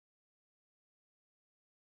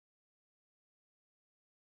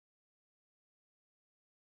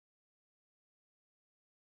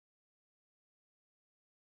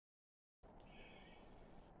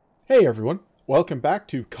Hey everyone, welcome back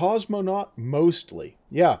to Cosmonaut Mostly.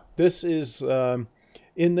 Yeah, this is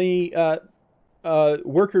in the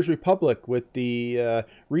Workers' Republic with the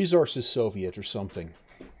Resources Soviet or something.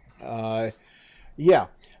 Uh, yeah,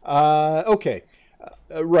 okay,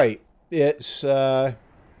 right. It's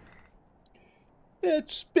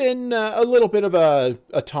been a little bit of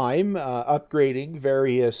a time upgrading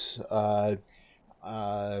various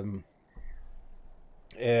um,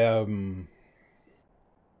 um,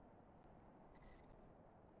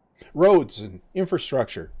 roads and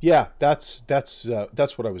infrastructure. Yeah, that's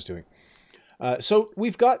what I was doing. So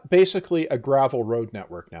we've got basically a gravel road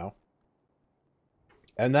network now,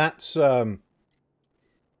 and that's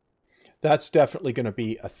definitely going to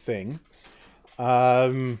be a thing.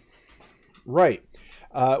 Um, right.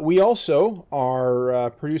 We also are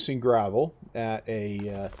producing gravel at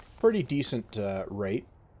a pretty decent rate,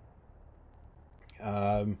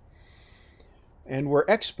 um, and we're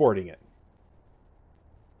exporting it.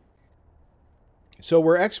 So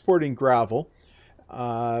we're exporting gravel.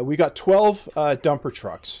 We got 12 dumper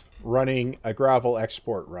trucks running a gravel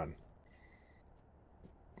export run.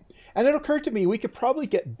 And it occurred to me we could probably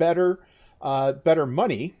get better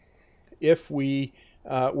money if we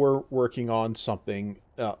were working on something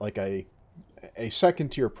like a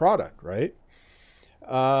second tier product, right?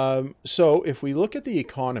 So if we look at the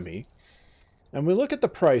economy and we look at the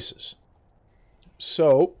prices,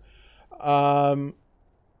 so um,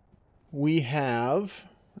 we have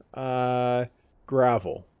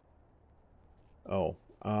gravel. Oh,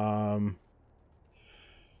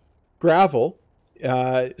 gravel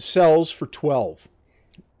sells for 12,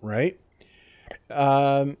 right?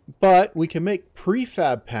 But we can make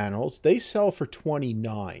prefab panels. They sell for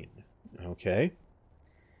 29. Okay.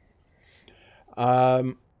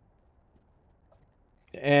 And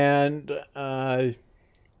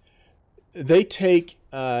they take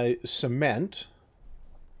cement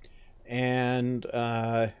and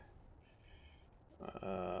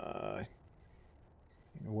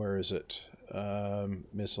where is it?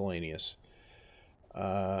 Miscellaneous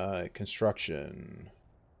construction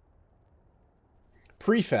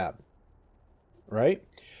prefab, right?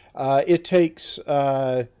 It takes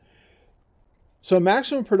so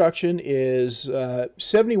maximum production is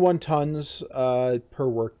 71 tons per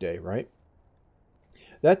workday, right?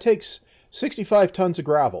 That takes 65 tons of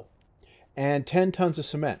gravel and 10 tons of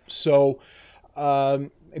cement. So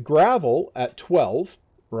gravel at 12,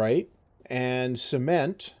 right? And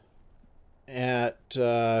cement at,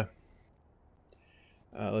 let's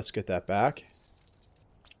get that back.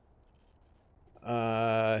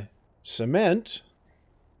 Cement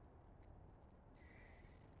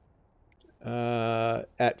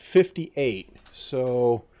at 58.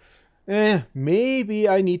 So maybe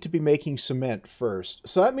I need to be making cement first.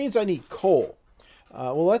 So that means I need coal.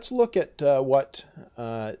 Well, let's look at what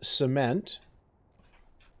cement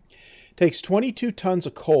takes. 22 tons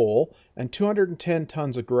of coal and 210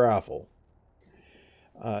 tons of gravel.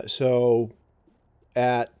 So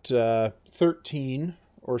at 13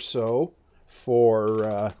 or so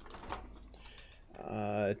for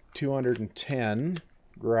 210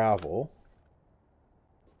 gravel.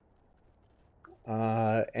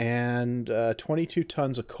 And 22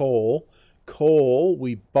 tons of coal. Coal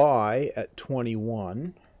we buy at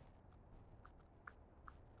 21.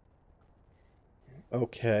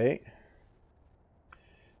 Okay.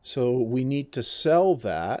 So we need to sell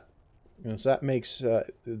that, because that makes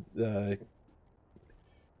the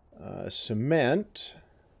cement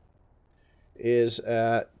is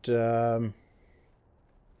at so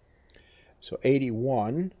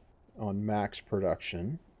 81 on max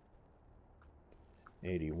production.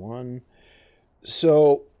 81.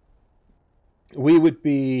 So we would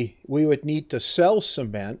need to sell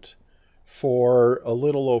cement for a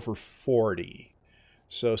little over 40.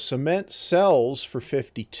 So cement sells for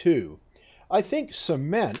 52. I think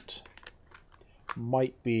cement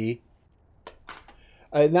might be,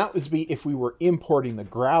 and that would be if we were importing the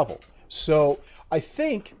gravel. So I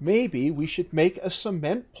think maybe we should make a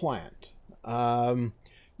cement plant.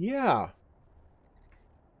 Yeah.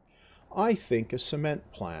 I think a cement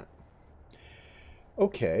plant.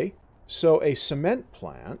 Okay, so a cement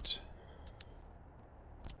plant.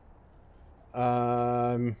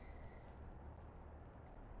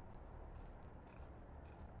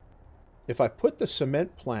 If I put the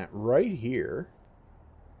cement plant right here,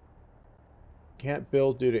 can't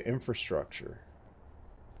build due to infrastructure.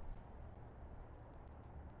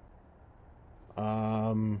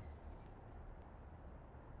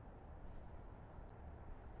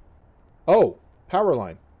 Oh, power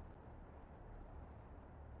line.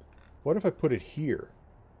 What if I put it here?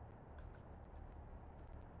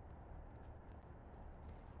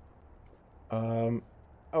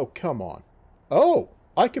 Oh, come on. Oh,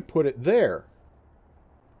 I could put it there.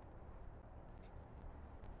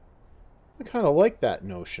 I kind of like that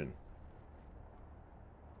notion.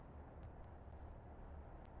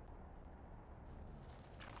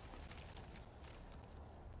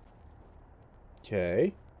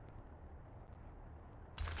 Okay.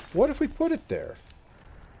 What if we put it there?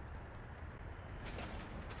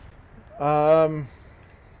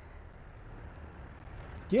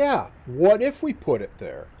 Yeah, what if we put it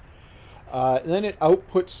there? Then it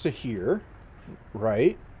outputs to here,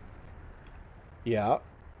 right? Yeah.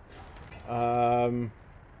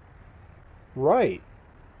 Right.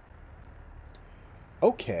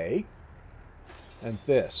 Okay. And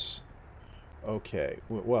this. Okay.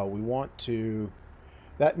 Well, we want to...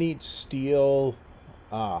 That needs steel.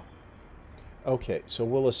 Ah. Okay, so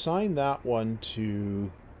we'll assign that one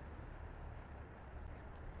to...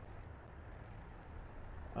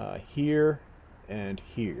 here and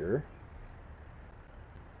here.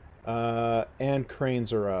 And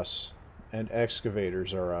cranes are us. And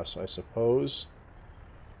excavators are us, I suppose.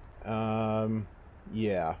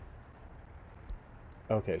 Yeah.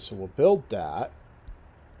 Okay, so we'll build that.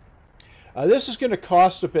 This is going to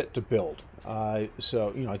cost a bit to build.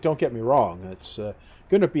 So, you know, don't get me wrong. It's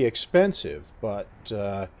going to be expensive, but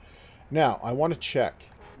now I want to check.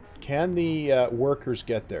 Can the workers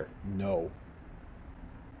get there? No.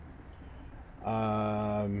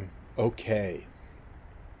 Okay.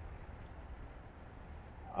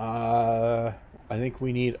 I think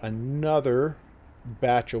we need another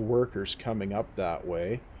batch of workers coming up that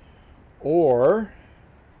way. Or...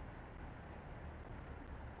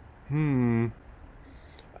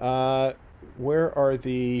 where are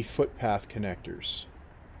the footpath connectors?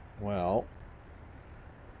 Well...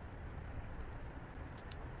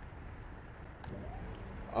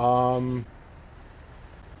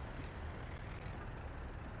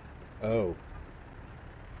 Oh.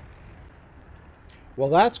 Well,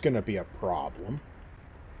 that's going to be a problem.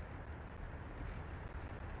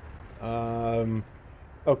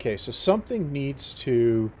 Okay, so something needs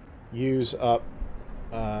to use up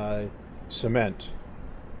cement.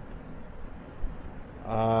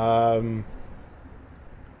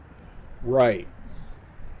 Right.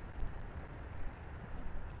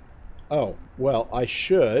 Oh, well, I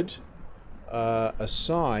should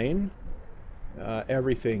assign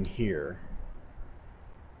everything here.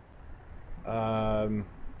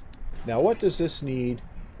 Now, what does this need?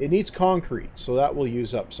 It needs concrete, so that will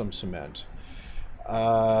use up some cement.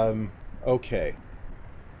 Okay.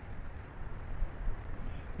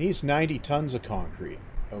 Needs 90 tons of concrete.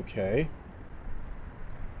 Okay.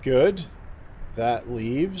 Good. That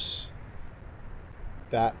leaves.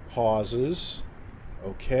 That pauses.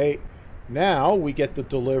 Okay. Now we get the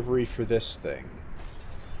delivery for this thing.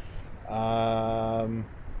 And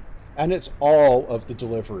it's all of the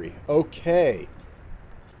delivery. Okay.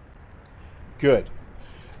 Good.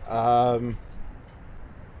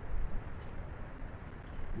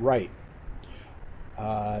 Right.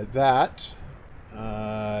 That.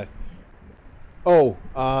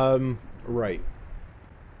 Right.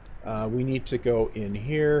 We need to go in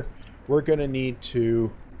here. We're going to need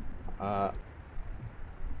to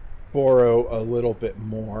borrow a little bit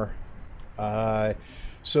more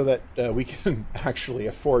so that we can actually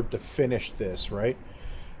afford to finish this, right?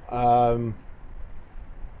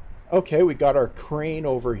 Okay, we got our crane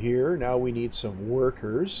over here. Now we need some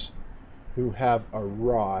workers who have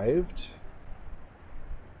arrived.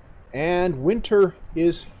 And winter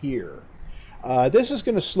is here. This is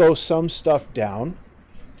going to slow some stuff down,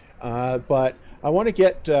 but I want to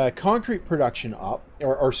get concrete production up,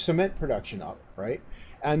 or cement production up, right?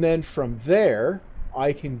 And then from there,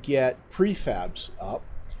 I can get prefabs up,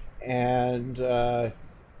 and the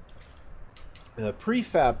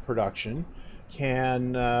prefab production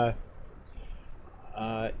can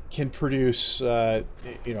produce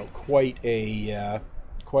you know, quite a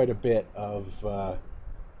bit of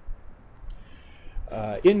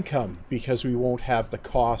income, because we won't have the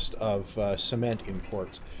cost of cement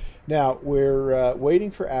imports. Now we're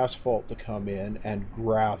waiting for asphalt to come in and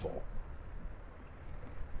gravel.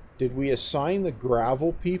 Did we assign the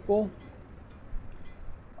gravel people?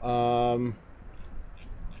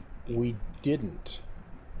 We didn't.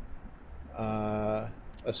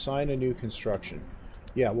 Assign a new construction.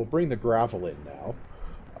 Yeah, we'll bring the gravel in now.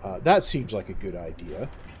 That seems like a good idea.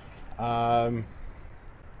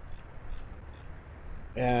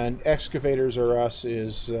 And excavators are us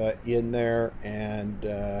is in there,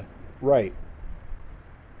 and right.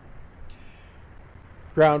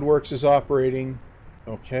 Groundworks is operating.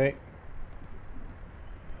 Okay.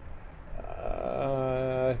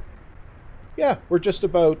 Yeah, we're just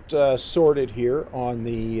about sorted here on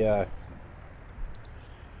the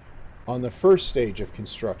first stage of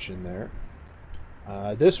construction there.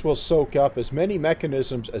 This will soak up as many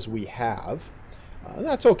mechanisms as we have.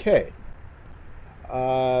 That's okay.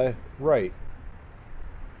 Right.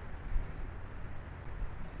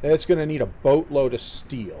 It's going to need a boatload of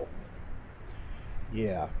steel.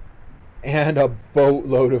 Yeah. And a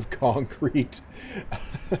boatload of concrete.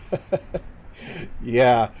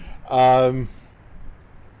 Yeah.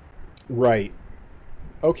 Right.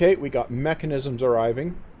 Okay, we got mechanisms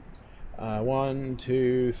arriving. 1,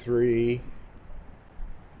 2, 3.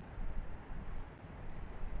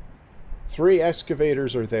 3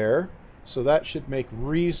 excavators are there, so that should make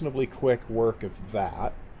reasonably quick work of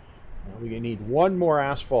that. We need 1 more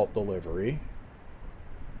asphalt delivery,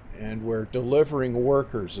 and we're delivering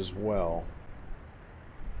workers as well.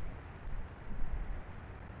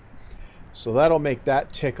 So that'll make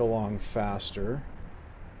that tick along faster.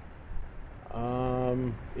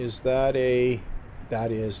 Is that a...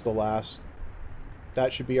 That is the last...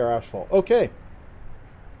 That should be our asphalt. Okay.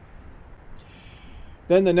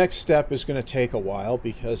 Then the next step is going to take a while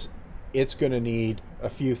because it's going to need a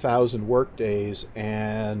few thousand work days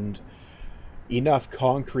and enough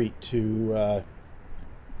concrete to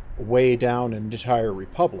weigh down an entire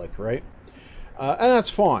republic, right? And that's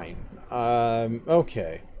fine.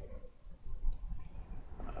 Okay.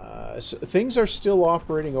 So things are still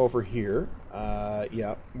operating over here.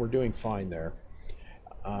 Yeah, we're doing fine there.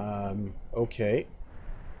 Okay.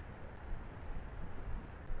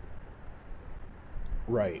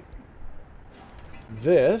 Right.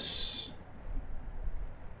 This...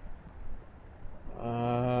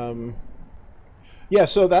 yeah,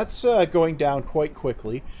 so that's going down quite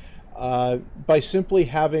quickly. By simply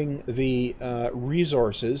having the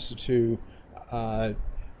resources to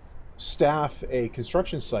staff a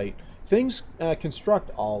construction site, things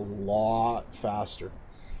construct a lot faster.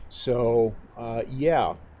 So,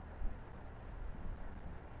 yeah.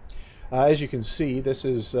 As you can see, this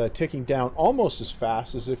is ticking down almost as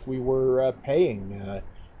fast as if we were paying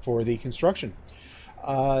for the construction.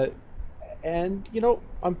 And, you know,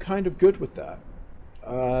 I'm kind of good with that.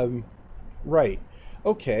 Right.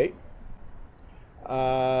 Okay.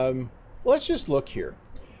 Let's just look here.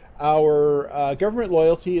 Our government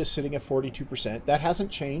loyalty is sitting at 42%. That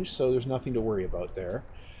hasn't changed, so there's nothing to worry about there.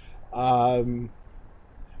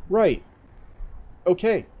 Right.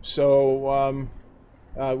 Okay. So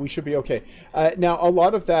we should be okay. Now, a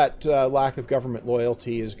lot of that lack of government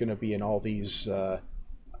loyalty is going to be in all these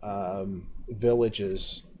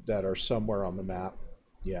villages that are somewhere on the map.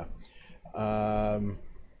 Yeah.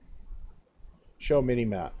 Show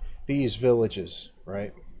mini-map. These villages,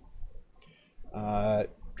 right?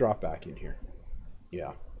 Drop back in here.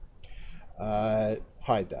 Yeah.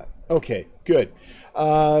 Hide that. Okay, good.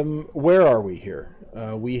 Where are we here?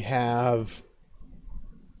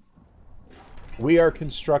 We are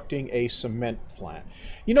constructing a cement plant.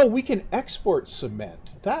 You know, we can export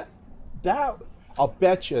cement. That I'll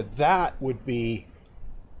bet you that would be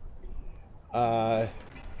the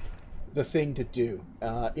thing to do.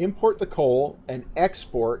 Import the coal and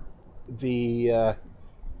export the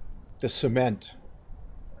cement.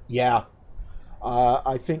 Yeah.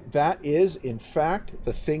 I think that is, in fact,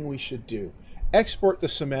 the thing we should do. Export the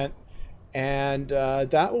cement, and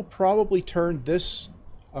that will probably turn this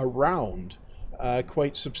around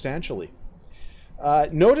quite substantially.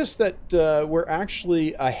 Notice that we're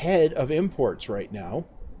actually ahead of imports right now.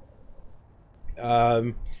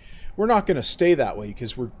 We're not going to stay that way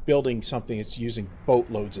because we're building something that's using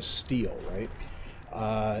boatloads of steel, right?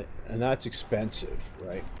 And that's expensive,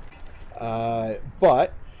 right?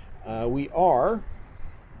 But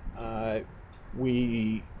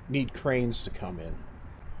we need cranes to come in.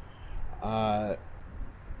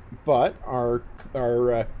 But our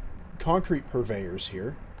concrete purveyors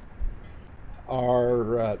here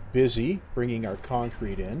are busy bringing our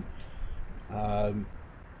concrete in.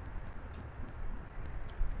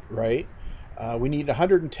 Right? We need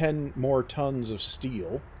 110 more tons of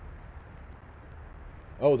steel.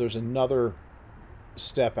 Oh, there's another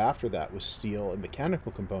step after that with steel and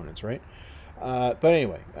mechanical components, right? But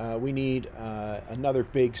anyway, we need another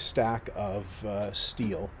big stack of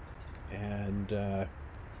steel, and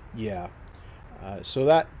yeah, so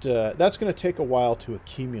that's going to take a while to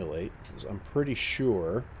accumulate. I'm pretty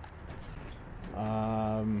sure.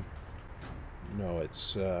 No,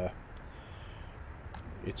 it's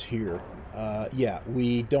here. Yeah,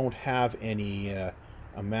 we don't have any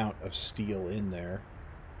amount of steel in there.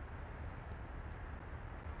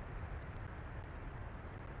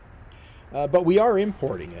 But we are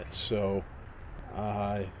importing it, so...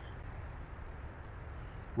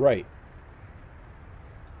 Right.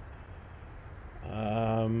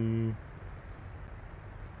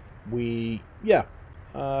 Yeah.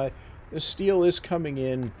 The steel is coming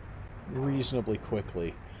in reasonably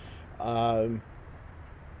quickly.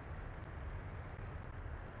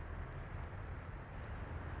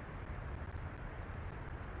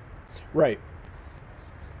 Right.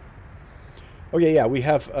 Okay, yeah, we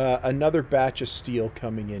have another batch of steel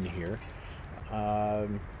coming in here.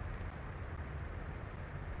 And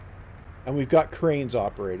we've got cranes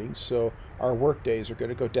operating, so our work days are going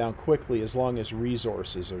to go down quickly as long as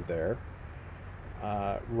resources are there.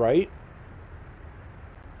 Right.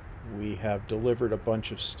 We have delivered a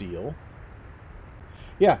bunch of steel.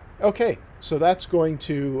 Yeah, okay. So that's going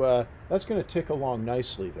to tick along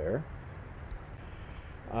nicely there.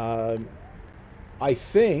 I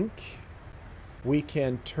think we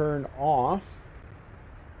can turn off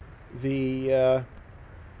the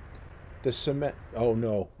cement. Oh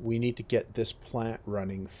no, we need to get this plant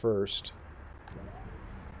running first.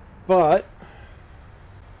 But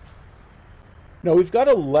no, we've got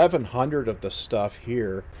 1,100 of the stuff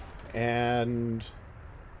here, and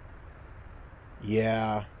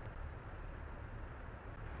yeah.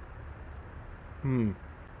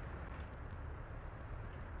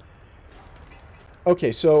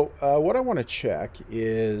 Okay, so what I want to check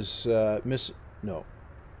is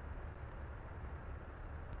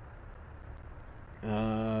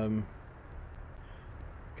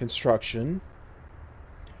construction,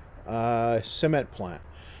 cement plant.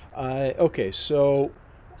 Okay, so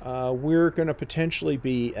we're going to potentially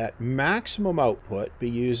be at maximum output, be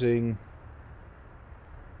using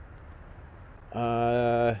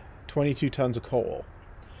 22 tons of coal.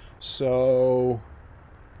 So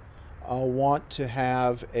I'll want to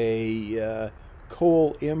have a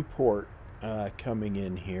coal import coming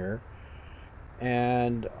in here,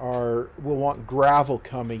 and we'll want gravel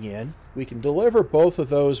coming in. We can deliver both of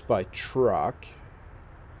those by truck,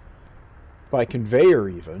 by conveyor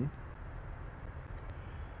even.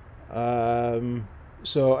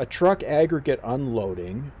 So a truck aggregate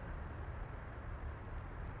unloading.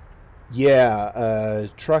 Yeah,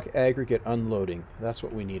 truck aggregate unloading. That's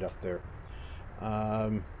what we need up there.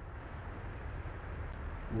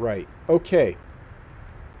 Right. Okay.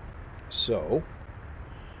 So,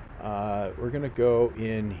 we're going to go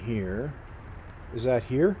in here. Is that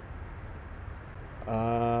here?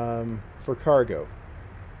 For cargo.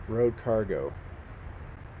 Road cargo.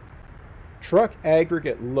 Truck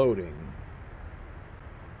aggregate loading.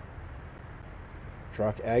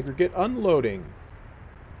 Truck aggregate unloading.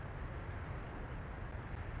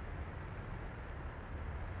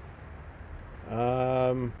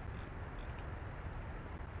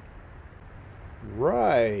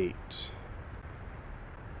 Right.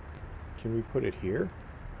 Can we put it here?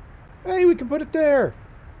 Hey, we can put it there.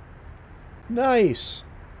 Nice.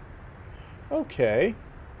 Okay.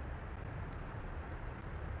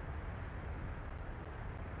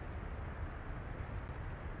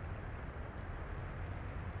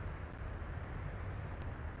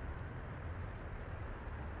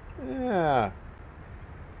 Yeah.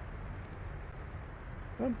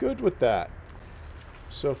 I'm good with that.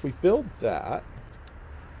 So if we build that,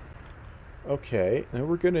 okay, then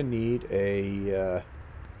we're going to need a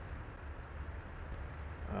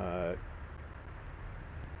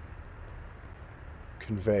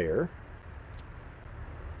conveyor,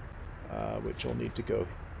 which will need to go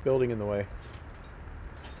building in the way.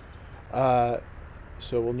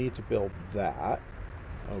 So we'll need to build that.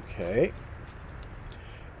 Okay.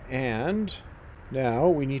 And now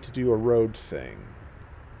we need to do a road thing.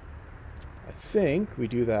 I think we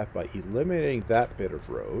do that by eliminating that bit of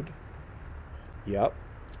road. Yep.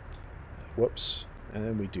 Whoops. And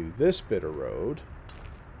then we do this bit of road.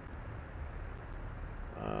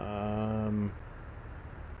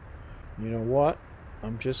 You know what?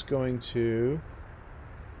 I'm just going to...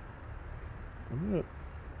 I'm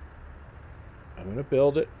gonna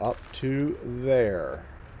build it up to there.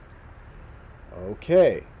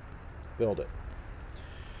 Okay. Build it.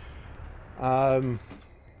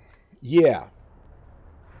 Yeah.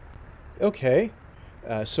 Okay.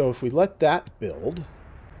 So if we let that build...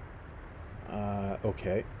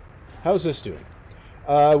 okay. How's this doing?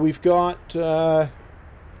 We've got...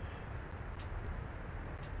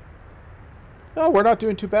 No, we're not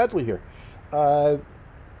doing too badly here.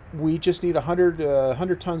 We just need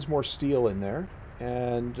 100 tons more steel in there.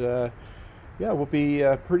 And, yeah, we'll be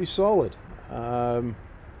pretty solid. Right.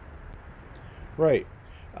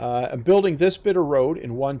 I'm building this bit of road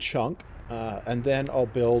in one chunk, and then I'll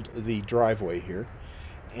build the driveway here.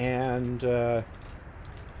 And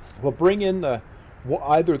we'll bring in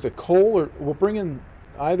either the coal, or we'll bring in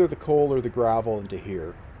either the coal or the gravel into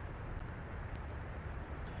here.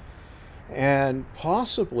 And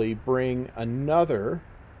possibly bring another...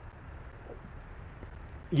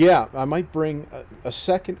 Yeah, I might bring a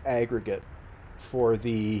second aggregate for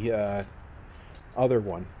the other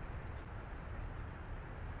one.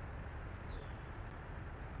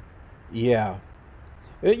 Yeah.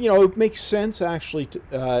 It makes sense, actually,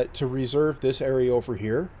 to reserve this area over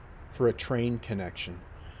here for a train connection.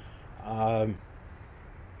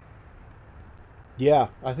 Yeah,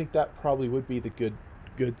 I think that probably would be the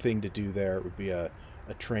good thing to do there. It would be a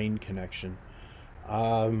train connection.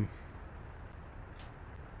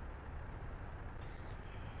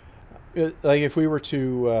 Like if we were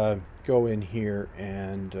to go in here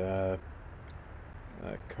and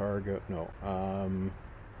cargo, no,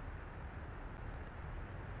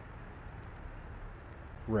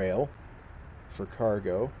 rail for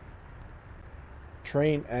cargo,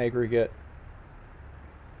 train aggregate,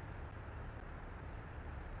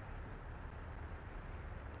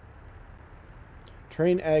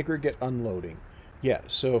 train aggregate unloading. Yeah,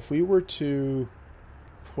 so if we were to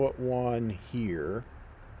put one here,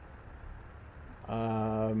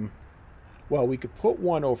 well, we could put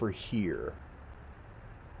one over here.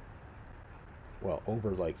 Well,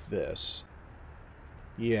 over like this.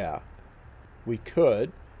 Yeah, we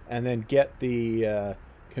could, and then get the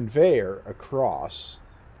conveyor across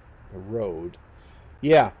the road.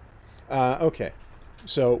 Yeah, okay.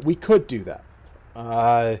 So we could do that.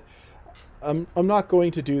 I'm not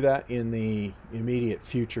going to do that in the immediate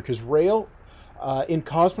future, because rail, in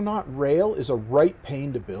Cosmonaut, rail is a right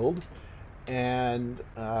pain to build, and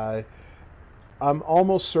I'm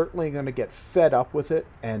almost certainly going to get fed up with it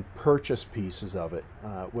and purchase pieces of it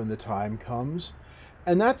when the time comes.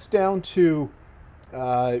 And that's down to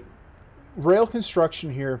rail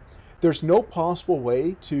construction here. There's no possible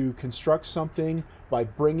way to construct something by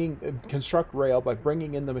construct rail by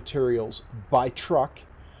bringing in the materials by truck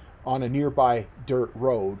on a nearby dirt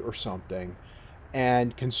road or something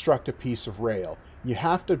and construct a piece of rail. You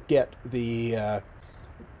have to get the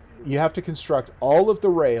you have to construct all of the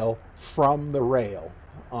rail from the rail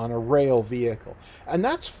on a rail vehicle. And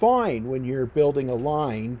that's fine when you're building a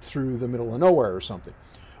line through the middle of nowhere or something,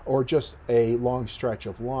 or just a long stretch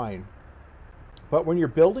of line. But when you're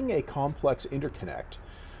building a complex interconnect,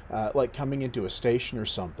 like coming into a station or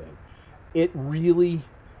something, it really,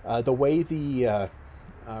 the way the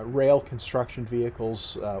rail construction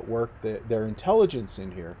vehicles work, their intelligence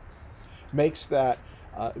in here, makes that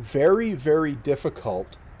very, very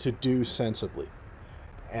difficult to do sensibly.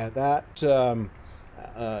 And that's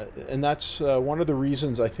one of the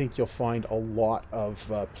reasons I think you'll find a lot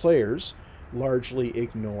of players largely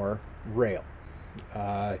ignore rail.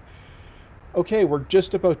 Okay, we're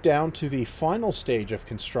just about down to the final stage of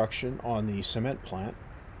construction on the cement plant.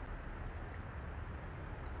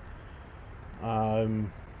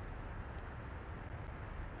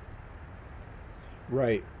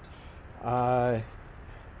 Right.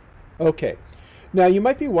 Okay. Now, you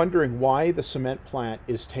might be wondering why the cement plant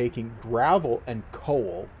is taking gravel and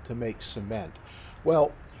coal to make cement.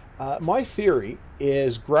 Well, my theory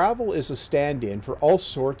is gravel is a stand-in for all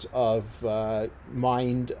sorts of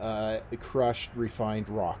mined, crushed, refined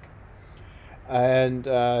rock. And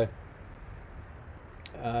I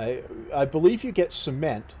believe you get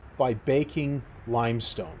cement by baking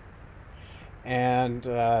limestone. And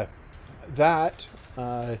that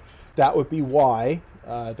would be why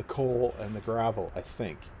the coal and the gravel, I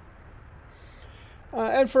think.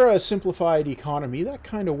 And for a simplified economy, that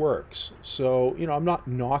kind of works. So, I'm not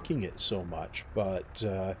knocking it so much, but,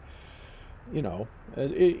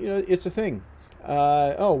 it's a thing.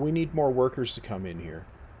 Oh, we need more workers to come in here.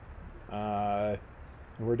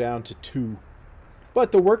 We're down to 2.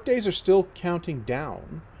 But the work days are still counting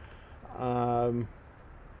down.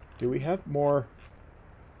 Do we have more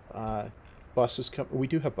buses coming? We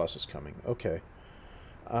do have buses coming. Okay.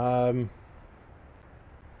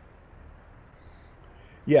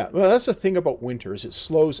 Yeah, well, that's the thing about winter, is it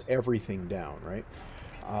slows everything down, right?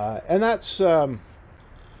 And that's kind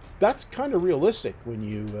of realistic when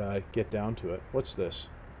you get down to it. What's this?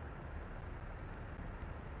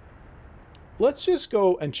 Let's just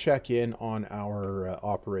go and check in on our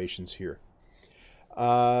operations here.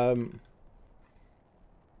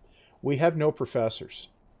 We have no professors.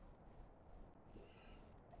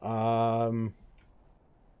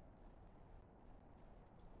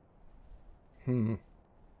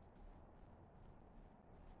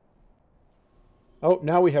 Oh,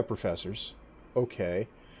 now we have professors. Okay.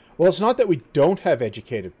 Well, it's not that we don't have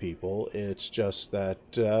educated people. It's just that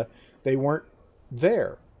they weren't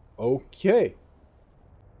there. Okay.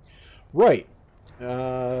 Right.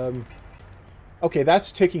 Okay,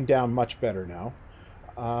 that's ticking down much better now.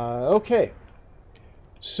 Okay.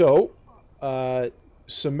 So,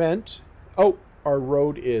 cement. Oh, our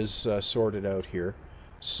road is sorted out here.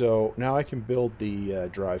 So now I can build the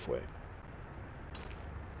driveway.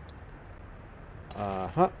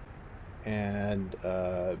 Uh-huh. And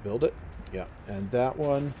build it. Yeah. And that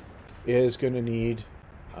one is going to need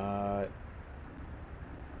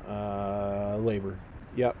labor.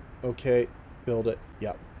 Yep. Okay. Build it.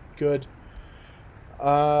 Yep. Good.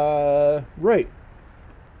 Right.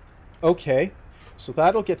 Okay. So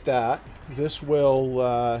that'll get that. This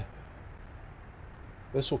will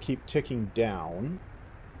keep ticking down.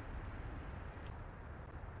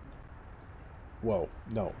 Whoa.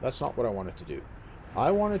 No, that's not what I wanted to do. I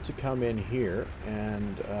wanted to come in here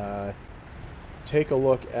and take a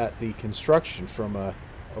look at the construction from a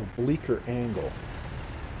obliquer angle.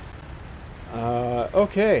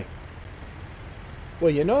 Okay.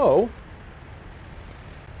 Well, you know,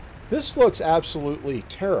 this looks absolutely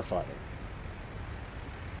terrifying.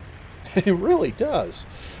 It really does.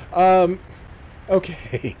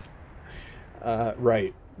 Okay.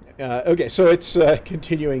 Right. Okay, so it's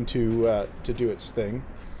continuing to do its thing.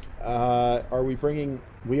 Are we bringing...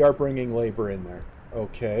 We are bringing labor in there.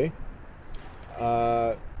 Okay.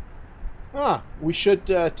 We should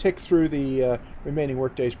tick through the remaining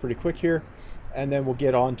workdays pretty quick here, and then we'll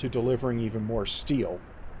get on to delivering even more steel.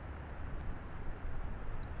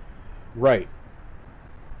 Right.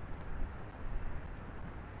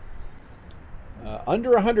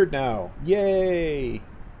 Under 100 now. Yay!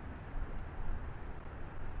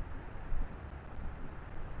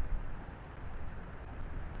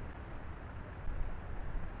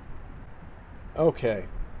 Okay.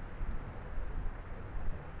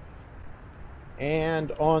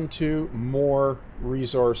 And on to more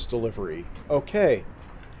resource delivery. Okay.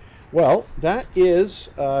 Well, that is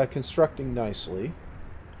constructing nicely.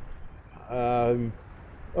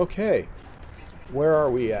 Okay. Where are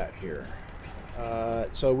we at here?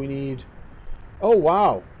 So we need... Oh,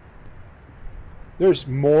 wow. There's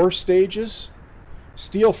more stages?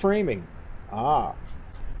 Steel framing. Ah.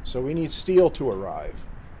 So we need steel to arrive.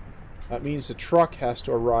 That means the truck has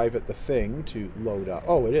to arrive at the thing to load up.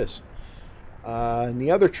 Oh, it is. And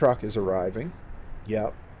the other truck is arriving.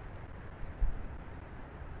 Yep.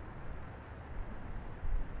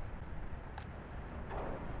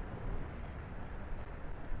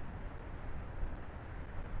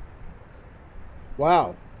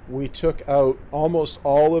 Wow. We took out almost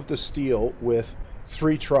all of the steel with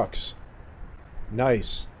 3 trucks.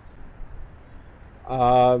 Nice.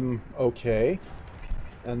 Okay.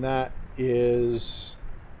 And that is...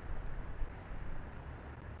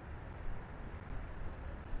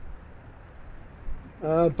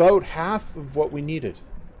 about half of what we needed.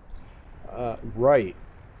 Right.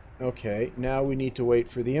 Okay, now we need to wait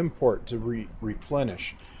for the import to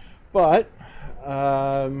replenish. But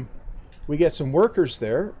we get some workers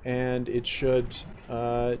there, and it should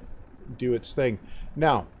do its thing.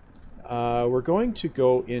 Now, we're going to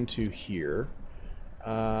go into here.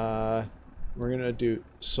 We're going to do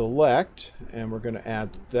select, and we're going to add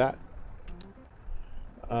that.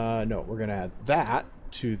 No, we're going to add that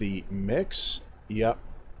to the mix. Yep.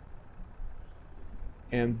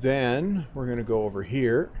 And then we're going to go over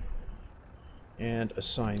here and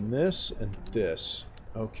assign this and this.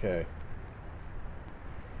 Okay.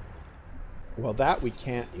 Well, that we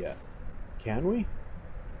can't yet. Can we?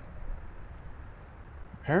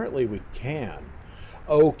 Apparently we can.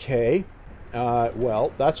 Okay.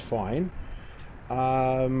 Well, that's fine.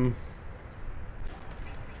 What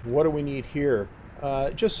do we need here?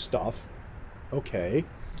 Just stuff. Okay.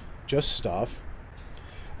 Just stuff.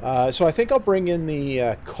 So I think I'll bring in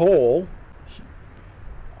the coal.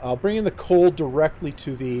 I'll bring in the coal directly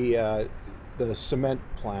to the cement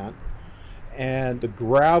plant, and the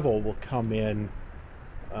gravel will come in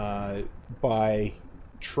by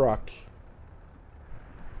truck.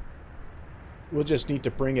 We'll just need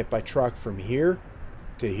to bring it by truck from here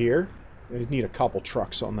to here. We need a couple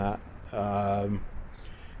trucks on that.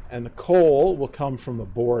 And the coal will come from the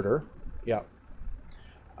border. Yep.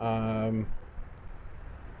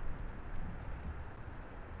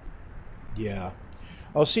 Yeah.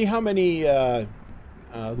 I'll see how many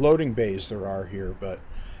loading bays there are here, but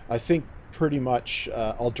I think pretty much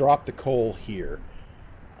I'll drop the coal here.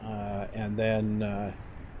 And then...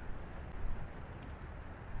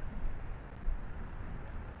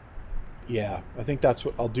 yeah, I think that's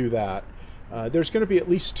what I'll do that. There's going to be at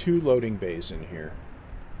least 2 loading bays in here.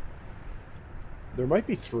 There might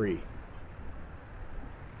be 3.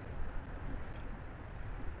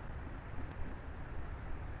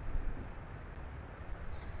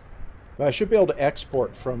 But I should be able to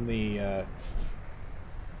export from the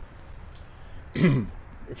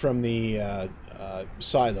from the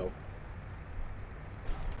silo.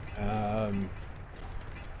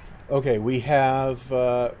 Okay, we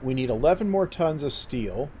need 11 more tons of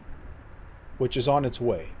steel, which is on its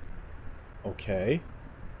way. Okay.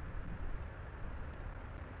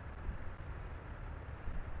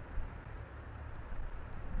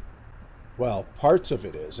 Well, parts of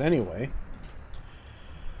it is, anyway.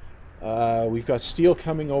 We've got steel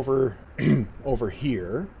coming over over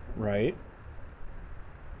here, right?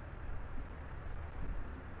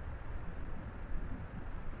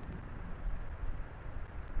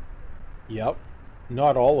 Yep.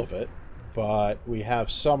 Not all of it, but we have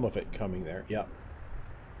some of it coming there. Yep.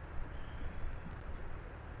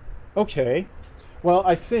 Okay. Well,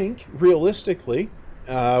 I think, realistically,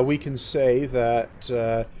 we can say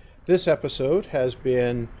that this episode has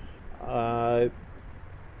been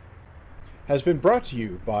brought to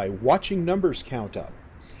you by watching numbers count up.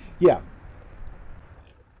 Yeah.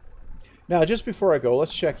 Now, just before I go,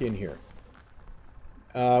 let's check in here.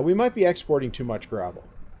 We might be exporting too much gravel.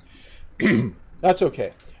 That's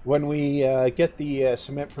okay. When we get the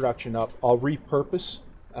cement production up, I'll repurpose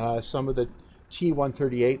some of the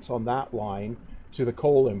T138s on that line to the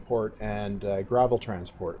coal import and gravel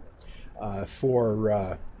transport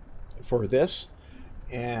for this,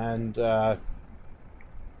 and that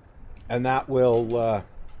will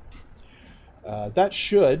that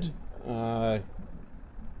should well,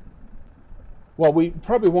 we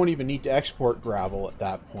probably won't even need to export gravel at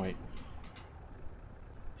that point,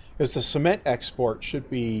 because the cement export should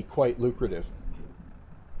be quite lucrative.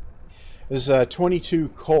 This is 22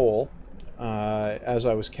 coal, as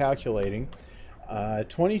I was calculating.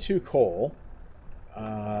 22 coal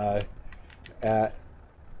at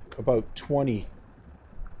about 20.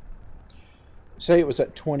 Say it was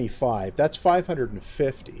at 25. That's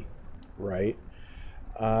 550, right?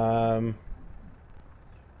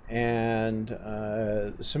 And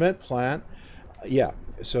the cement plant, yeah.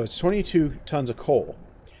 So it's 22 tons of coal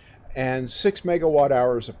and 6 megawatt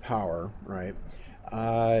hours of power, right?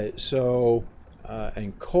 And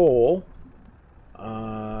coal,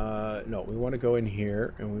 no, we want to go in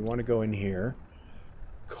here, and we want to go in here.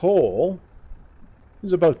 Coal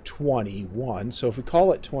is about 21, so if we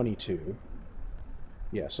call it 22,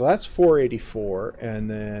 yeah, so that's 484, and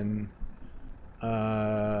then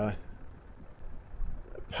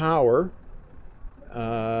power,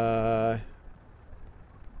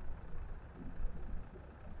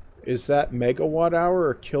 is that megawatt hour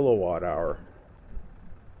or kilowatt hour?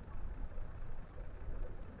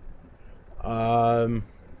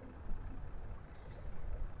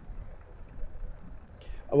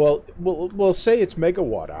 Well, we'll say it's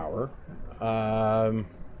megawatt hour.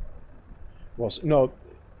 Well, no,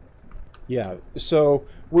 yeah. So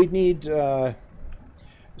we need.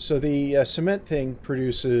 So the cement thing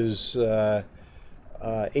produces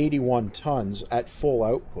 81 tons at full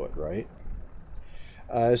output, right?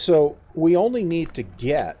 So we only need to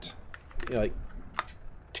get like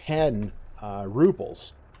 10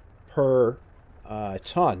 rubles per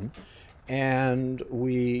ton, and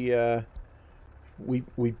we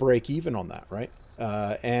break even on that, right?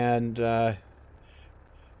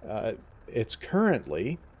 It's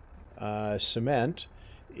currently cement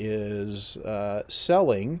is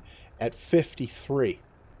selling at 53,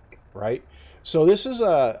 right? So this is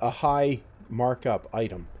a high markup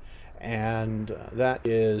item, and that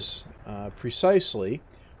is precisely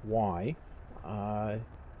why I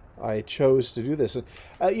chose to do this. And,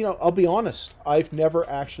 you know, I'll be honest, I've never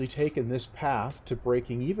actually taken this path to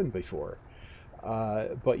breaking even before.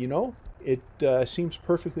 But, you know, it seems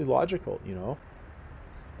perfectly logical, you know.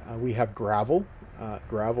 We have gravel.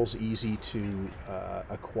 Gravel's easy to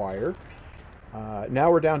acquire.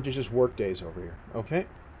 Now we're down to just work days over here, okay?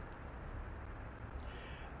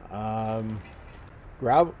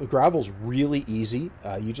 Gravel's really easy.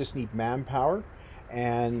 You just need manpower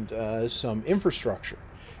and some infrastructure.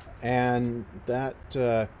 And that,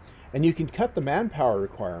 and you can cut the manpower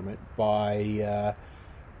requirement by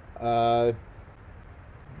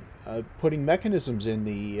putting mechanisms in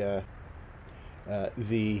the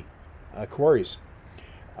quarries.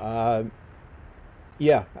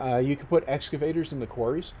 Yeah, you can put excavators in the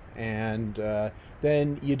quarries, and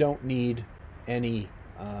then you don't need any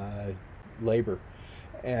labor.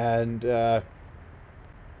 And that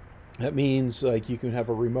means like you can have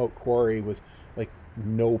a remote quarry with like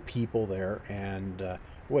no people there. And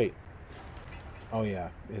wait, oh yeah,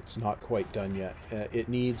 it's not quite done yet. It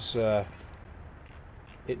needs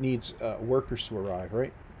workers to arrive,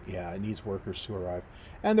 right? Yeah, it needs workers to arrive,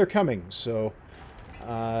 and they're coming. So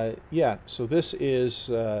Yeah, so this is,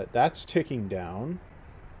 that's ticking down.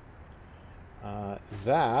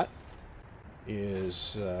 That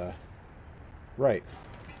is, right.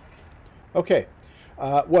 Okay.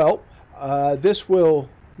 Well, this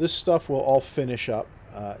stuff will all finish up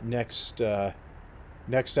next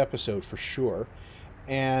episode for sure.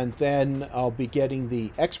 And then I'll be getting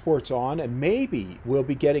the exports on, and maybe we'll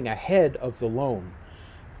be getting ahead of the loan.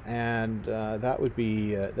 And that would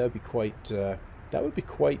be quite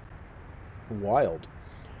wild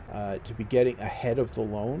to be getting ahead of the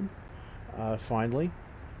loan finally.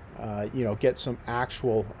 Get some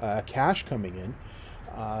actual cash coming in.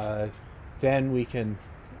 Then we can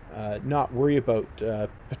not worry about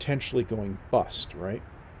potentially going bust, right?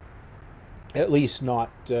 At least not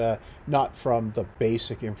from the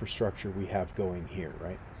basic infrastructure we have going here,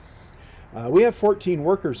 right? We have 14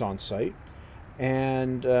 workers on site,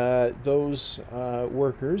 and those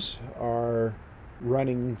workers are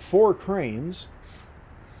running 4 cranes,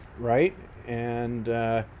 right? And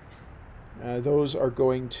those are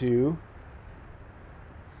going to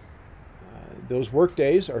those work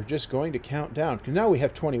days are just going to count down, because now we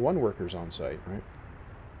have 21 workers on site,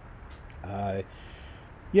 right?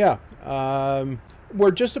 Yeah,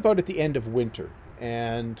 we're just about at the end of winter,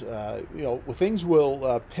 and things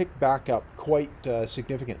will pick back up quite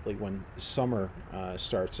significantly when summer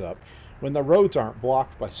starts up, when the roads aren't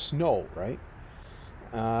blocked by snow, right?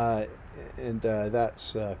 And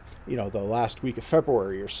that's the last week of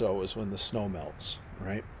February or so is when the snow melts,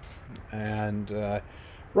 right? And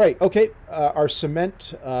right, okay, our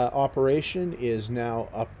cement operation is now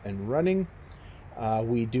up and running.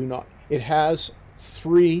 It has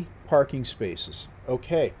 3 parking spaces.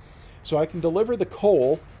 Okay, so I can deliver the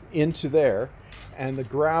coal into there and the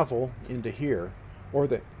gravel into here, or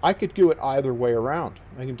I could do it either way around.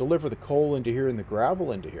 I can deliver the coal into here and the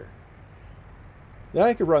gravel into here. Then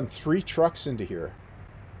I could run 3 trucks into here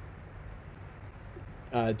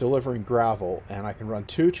delivering gravel, and I can run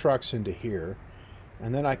 2 trucks into here,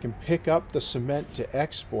 and then I can pick up the cement to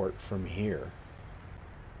export from here.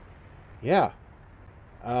 Yeah.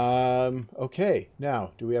 Okay,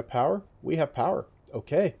 now, do we have power? We have power.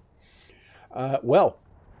 Okay. Well,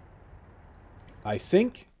 I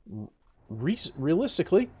think,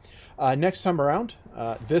 realistically, next time around,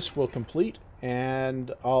 this will complete,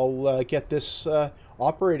 and I'll get this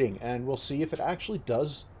operating, and we'll see if it actually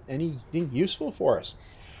does anything useful for us.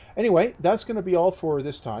 Anyway, that's going to be all for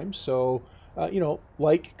this time, so,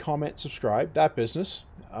 like, comment, subscribe, that business.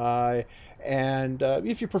 And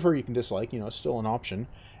if you prefer, you can dislike, it's still an option.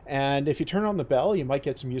 And if you turn on the bell, you might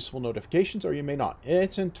get some useful notifications, or you may not.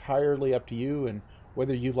 It's entirely up to you and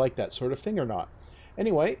whether you like that sort of thing or not.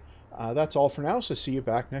 Anyway, that's all for now, so see you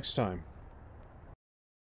back next time.